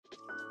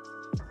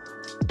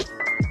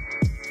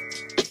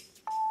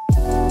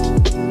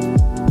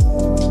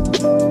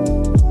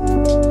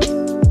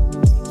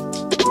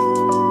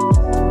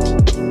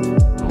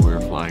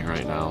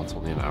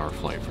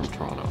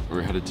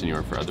it to New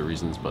York for other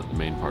reasons, but the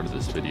main part of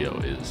this video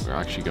is we're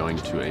actually going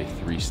to a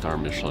 3-star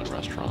Michelin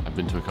restaurant. I've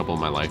been to a couple in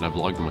my life and I've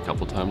vlogged them a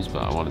couple times,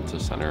 but I wanted to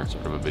center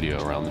sort of a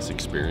video around this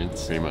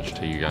experience. Pretty much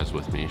take you guys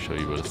with me, show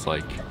you what it's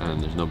like,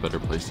 and there's no better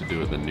place to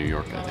do it than New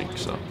York, I think.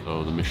 So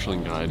the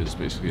Michelin Guide is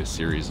basically a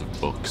series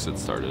of books that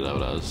started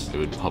out as it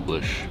would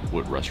publish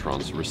what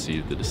restaurants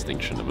receive the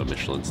distinction of a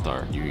Michelin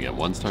star. You can get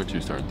 1-star,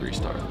 2-star, and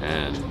 3-star.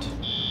 And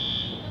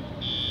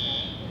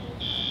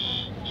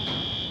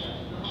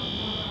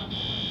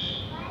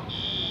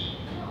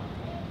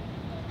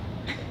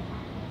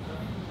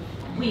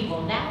we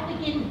will now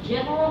begin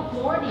general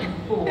boarding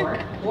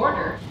for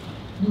order.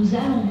 Nous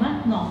allons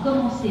maintenant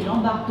commencer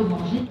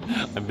l'embarquement.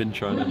 I've been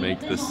trying to make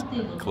this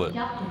clip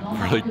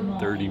for like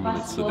 30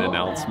 minutes, so the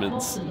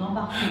announcements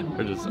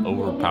are just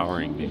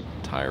overpowering. The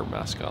entire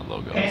mascot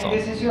logo is on.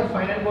 This is your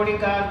final boarding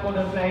card for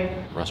the flight.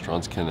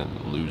 Restaurants can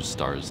lose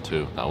stars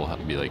too. That will have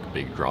to be like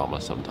big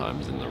drama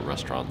sometimes in the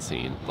restaurant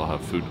scene. They'll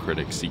have food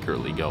critics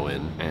secretly go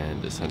in,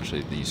 and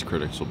essentially these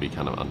critics will be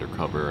kind of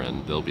undercover,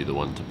 and they'll be the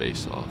one to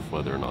base off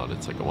whether or not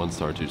it's like a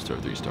 1-star, 2-star,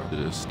 3-star. The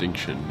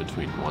distinction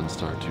between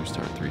 1-star,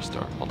 2-star,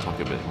 3-star. I'll talk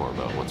a bit more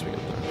about once we get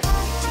there.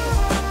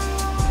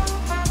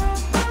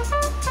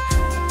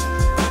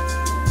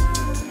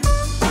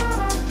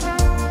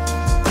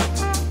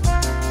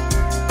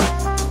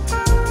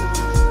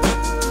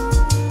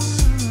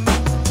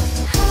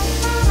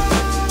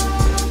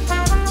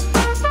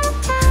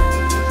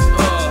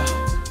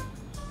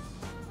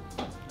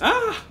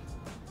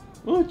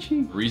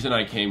 The reason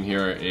I came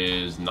here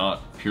is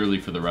not purely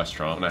for the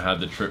restaurant. When I had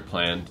the trip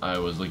planned, I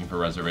was looking for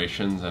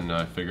reservations, and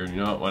I figured, you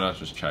know what, why not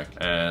just check?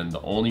 And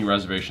the only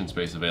reservation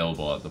space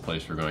available at the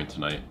place we're going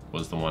tonight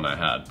was the one I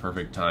had.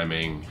 Perfect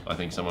timing. I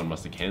think someone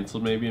must have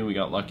canceled maybe and we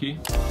got lucky.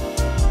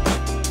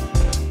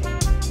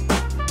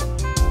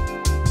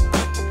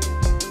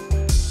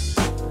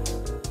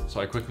 So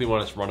I quickly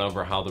wanted to run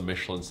over how the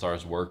Michelin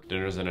stars work.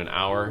 Dinner's in an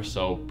hour,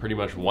 so pretty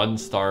much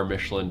 1-star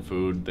Michelin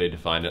food, they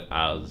define it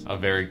as a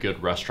very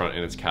good restaurant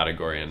in its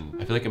category. And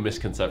I feel like a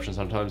misconception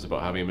sometimes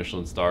about having a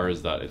Michelin star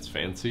is that it's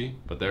fancy,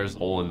 but there's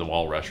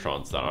hole-in-the-wall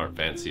restaurants that aren't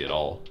fancy at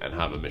all and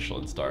have a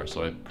Michelin star.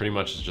 So it pretty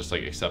much is just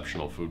like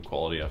exceptional food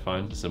quality, I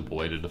find. A simple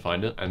way to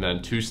define it. And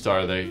then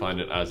 2-star, they find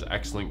it as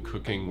excellent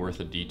cooking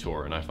worth a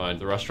detour. And I find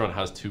the restaurant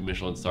has 2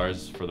 Michelin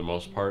stars for the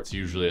most part. It's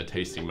usually a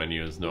tasting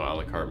menu, there's no a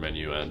la carte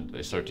menu, and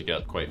they start to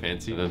get quite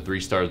fancy. And then 3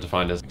 stars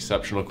defined as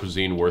exceptional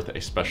cuisine worth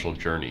a special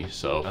journey.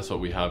 So that's what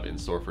we have in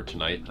store for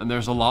tonight. And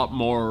there's a lot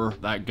more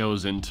that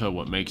goes into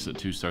what makes it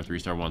 2-star,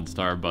 3-star,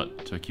 1-star,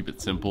 but to keep it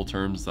simple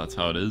terms, that's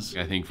how it is.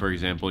 I think, for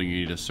example,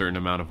 you need a certain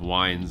amount of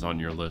wines on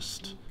your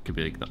list. Could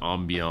be like the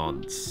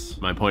ambiance.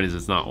 My point is,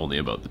 it's not only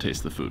about the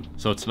taste of the food.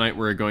 So tonight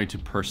we're going to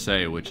Per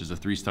Se, which is a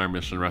 3-star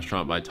Michelin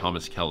restaurant by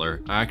Thomas Keller.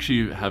 I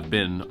actually have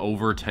been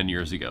over 10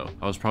 years ago.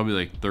 I was probably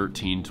like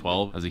 13,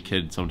 12. As a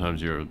kid,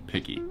 sometimes you're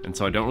picky. And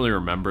so I don't really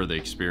remember the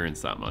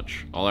experience that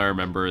much. All I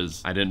remember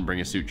is I didn't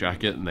bring a suit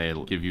jacket, and they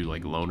give you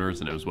like loaners,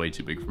 and it was way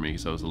too big for me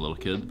because I was a little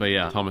kid. But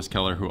yeah, Thomas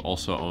Keller, who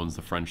also owns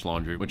the French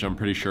Laundry, which I'm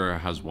pretty sure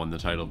has won the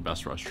title of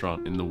best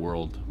restaurant in the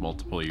world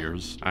multiple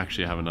years. I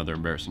actually have another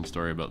embarrassing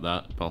story about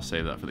that, but I'll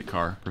save that for the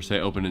car. Per Se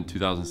opened in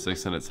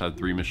 2006, and it's had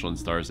 3 Michelin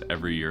stars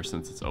every year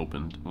since it's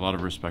opened. A lot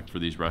of respect for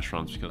these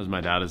restaurants, because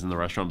my dad is in the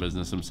restaurant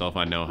business himself.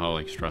 I know how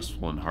like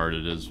stressful and hard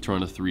it is to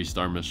run a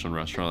 3-star Michelin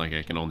restaurant. Like,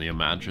 I can only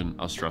imagine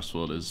how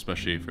stressful it is,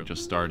 especially if you're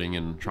just starting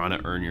and trying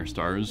to earn your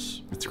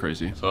stars. It's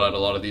crazy. So at a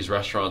lot of these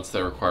restaurants,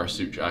 they require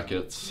suit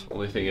jackets.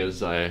 Only thing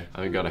is, I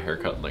haven't got a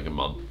haircut in like a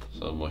month,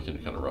 so I'm looking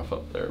kind of rough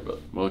up there. But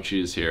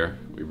Mochi is here.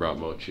 We brought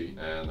Mochi,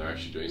 and they're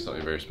actually doing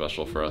something very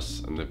special for us,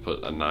 and they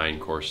put a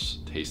 9-course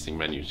tasting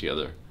menu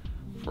together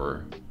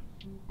for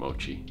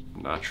Mochi.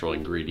 Natural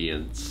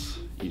ingredients.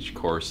 Each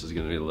course is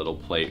gonna be a little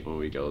plate when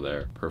we go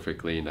there,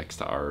 perfectly next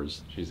to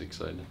ours. She's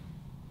excited.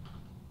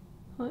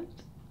 What?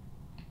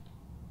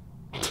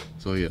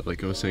 So yeah,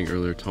 like I was saying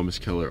earlier, Thomas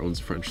Keller owns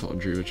French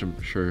Laundry, which I'm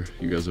sure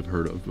you guys have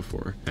heard of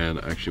before. And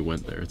I actually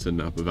went there. It's in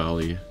Napa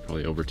Valley,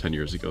 probably over 10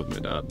 years ago with my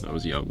dad. I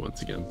was young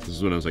once again. This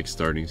is when I was like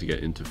starting to get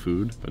into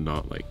food, but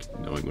not like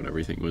knowing what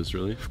everything was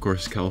really. Of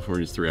course,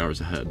 California's 3 hours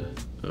ahead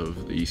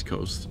of the East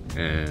Coast.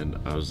 And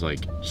I was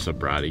like just a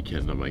bratty kid,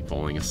 and I'm like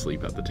falling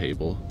asleep at the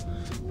table.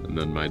 And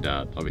then my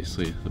dad,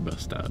 obviously the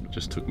best dad,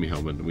 just took me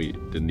home, and we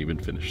didn't even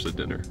finish the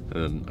dinner.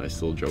 And I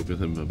still joke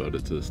with him about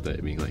it to this day,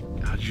 being like,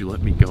 how did you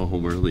let me go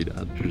home early,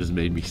 Dad? You just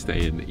made me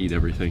stay and eat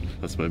everything.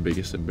 That's my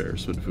biggest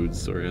embarrassment food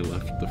story. I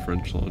left the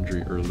French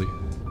Laundry early.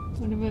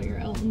 What about your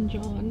Elton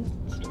John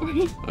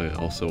story? I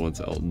also once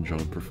Elton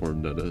John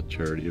performed at a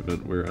charity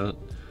event we were at,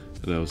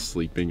 and I was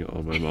sleeping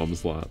on my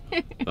mom's lap.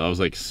 I was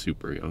like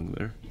super young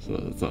there, so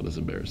that's not as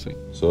embarrassing.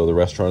 So the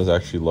restaurant is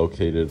actually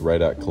located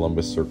right at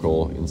Columbus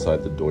Circle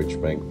inside the Deutsche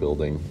Bank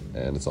building,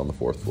 and it's on the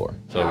 4th floor.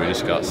 So we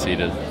just got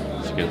seated.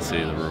 As you can see,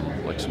 the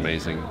room looks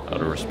amazing. Out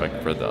of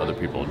respect for the other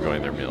people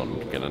enjoying their meal,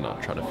 I'm gonna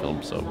not try to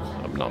film so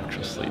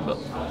obnoxiously, but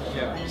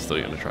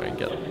still gonna try and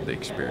get the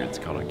experience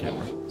caught on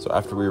camera. So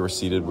after we were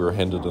seated, we were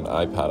handed an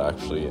iPad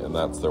actually, and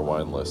that's their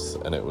wine list,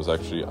 and it was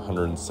actually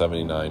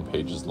 179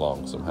 pages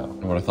long somehow.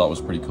 And what I thought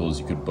was pretty cool is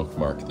you could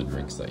bookmark the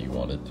drinks that you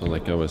wanted. So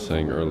like I was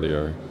saying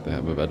earlier, they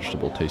have a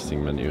vegetable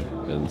tasting menu,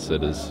 and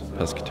Sid is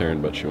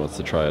pescatarian, but she wants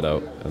to try it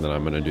out, and then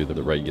I'm gonna do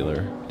the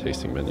regular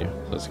tasting menu.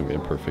 So it's gonna be a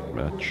perfect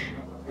match.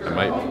 I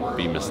might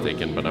be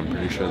mistaken, but I'm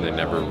pretty sure they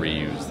never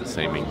reuse the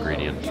same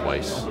ingredient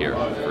twice here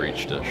for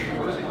each dish,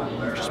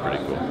 which is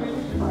pretty cool.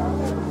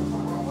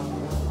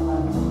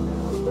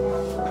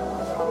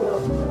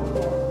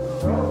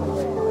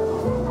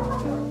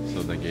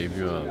 So they gave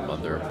you a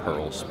mother of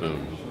pearl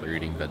spoon. They're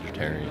eating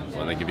vegetarian.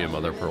 When they give you a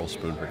mother of pearl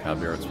spoon for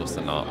caviar, it's supposed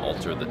to not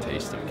alter the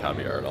taste of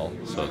caviar at all.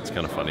 So it's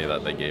kind of funny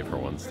that they gave her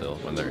one still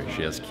when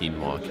she has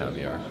quinoa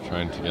caviar.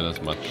 Trying to get as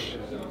much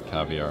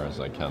caviar as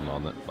I can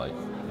on that bite.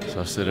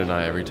 So Sid and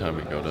I, every time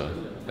we go to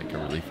like a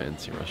really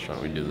fancy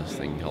restaurant, we do this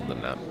thing called the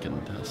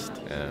napkin test.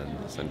 And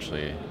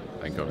essentially,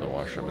 I go to the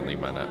washroom and leave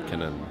my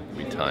napkin, and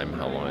we time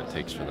how long it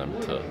takes for them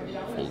to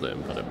fold it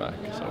and put it back.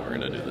 So we're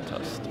gonna do the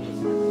test.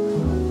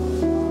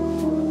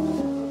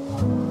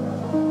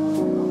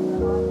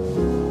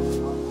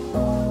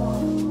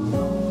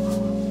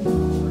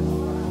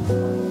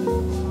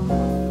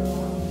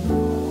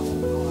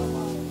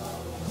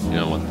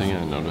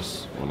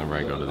 Whenever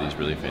I go to these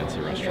really fancy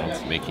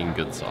restaurants, making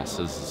good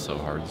sauces is so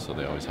hard, so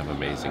they always have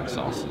amazing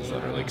sauces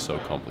that are like so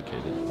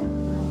complicated.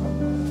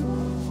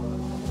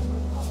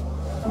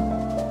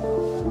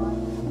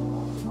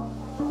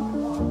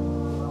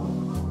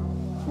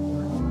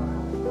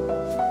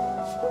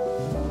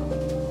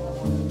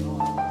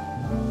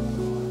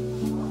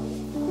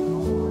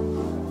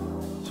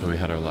 So we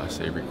had our last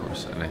savory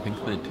course, and I think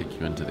they take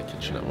you into the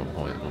kitchen at one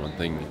point. And one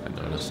thing I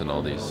noticed in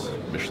all these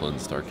Michelin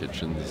star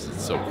kitchens is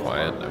it's so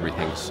quiet,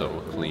 everything's so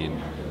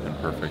clean and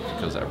perfect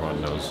because everyone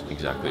knows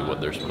exactly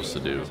what they're supposed to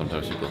do.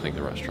 Sometimes people think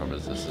the restaurant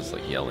business is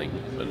like yelling,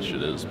 but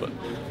it is, but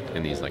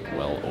in these like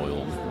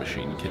well-oiled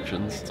machine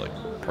kitchens, it's like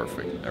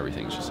perfect.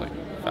 Everything's just like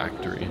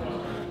factory.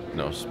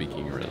 No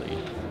speaking really.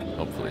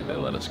 Hopefully they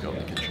let us go in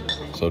the kitchen.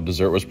 So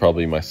dessert was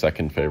probably my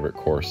second favorite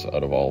course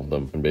out of all of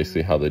them. And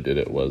basically how they did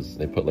it was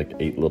they put like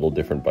 8 little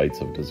different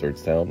bites of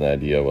desserts down. The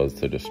idea was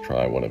to just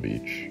try one of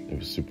each. It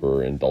was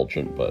super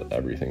indulgent, but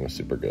everything was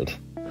super good.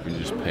 We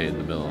just paid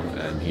the bill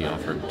and he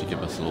offered to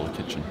give us a little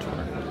kitchen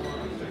tour.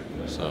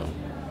 So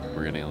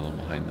we're getting a little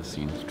behind the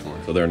scenes tour.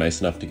 So they were nice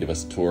enough to give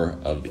us a tour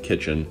of the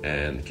kitchen,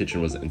 and the kitchen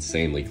was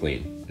insanely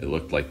clean. It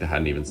looked like they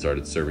hadn't even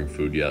started serving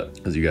food yet,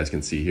 as you guys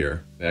can see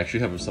here. They actually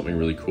have something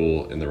really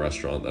cool in the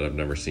restaurant that I've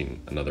never seen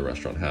another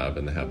restaurant have,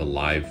 and they have a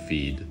live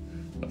feed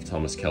of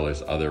Thomas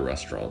Keller's other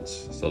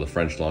restaurants. So the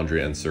French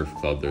Laundry and Surf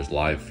Club, there's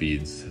live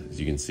feeds. As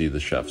you can see, the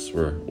chefs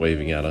were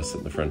waving at us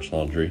at the French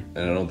Laundry.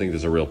 And I don't think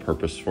there's a real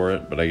purpose for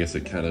it, but I guess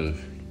it kind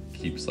of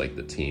keeps like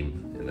the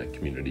team in a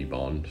community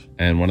bond.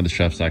 And one of the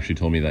chefs actually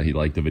told me that he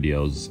liked the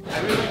videos.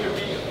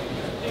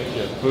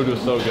 Food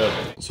was so good.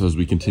 So as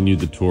we continued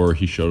the tour,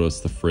 he showed us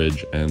the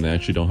fridge, and they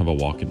actually don't have a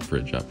walk-in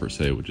fridge at per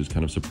se, which is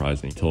kind of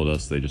surprising. He told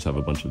us they just have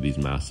a bunch of these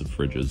massive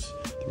fridges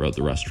throughout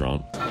the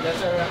restaurant.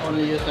 That's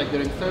only used like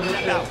during service.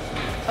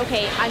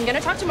 Okay, I'm gonna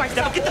talk to Mark.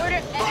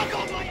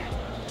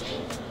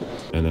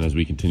 And then as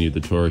we continued the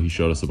tour, he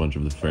showed us a bunch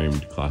of the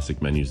framed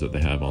classic menus that they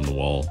have on the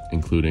wall,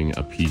 including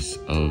a piece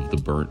of the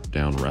burnt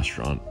down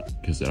restaurant,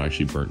 because it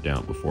actually burnt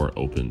down before it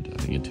opened,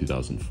 I think in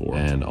 2004.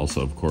 And also,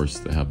 of course,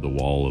 they have the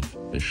wall of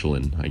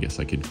Michelin, I guess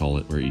I could call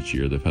it, where each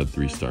year they've had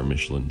 3-star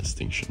Michelin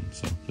distinction.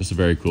 So just a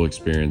very cool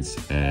experience,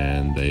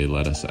 and they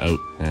let us out,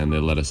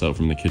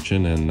 from the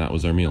kitchen, and that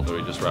was our meal. So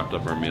we just wrapped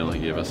up our meal. He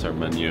gave us our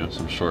menu,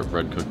 some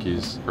shortbread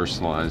cookies,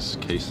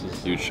 personalized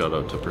cases. Huge shout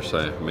out to Per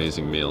Se,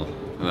 amazing meal.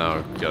 Now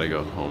I've gotta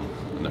go home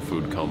in a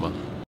food coma.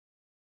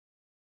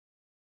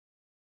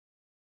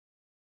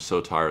 So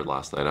tired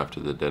last night after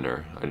the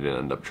dinner. I didn't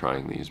end up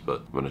trying these,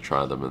 but I'm gonna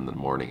try them in the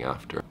morning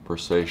after. Per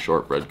Se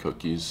shortbread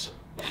cookies.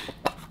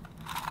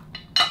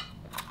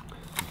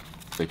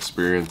 The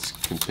experience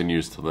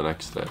continues till the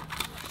next day.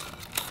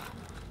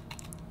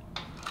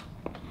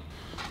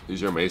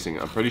 These are amazing.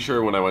 I'm pretty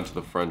sure when I went to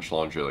the French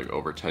Laundry like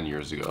over 10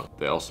 years ago,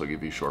 they also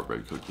give you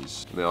shortbread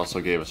cookies. And they also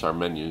gave us our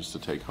menus to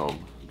take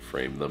home,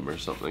 frame them or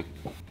something,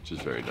 which is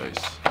very nice.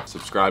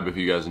 Subscribe if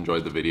you guys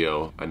enjoyed the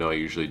video. I know I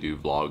usually do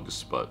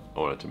vlogs, but I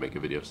wanted to make a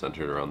video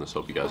centered around this.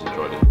 Hope you guys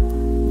enjoyed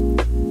it.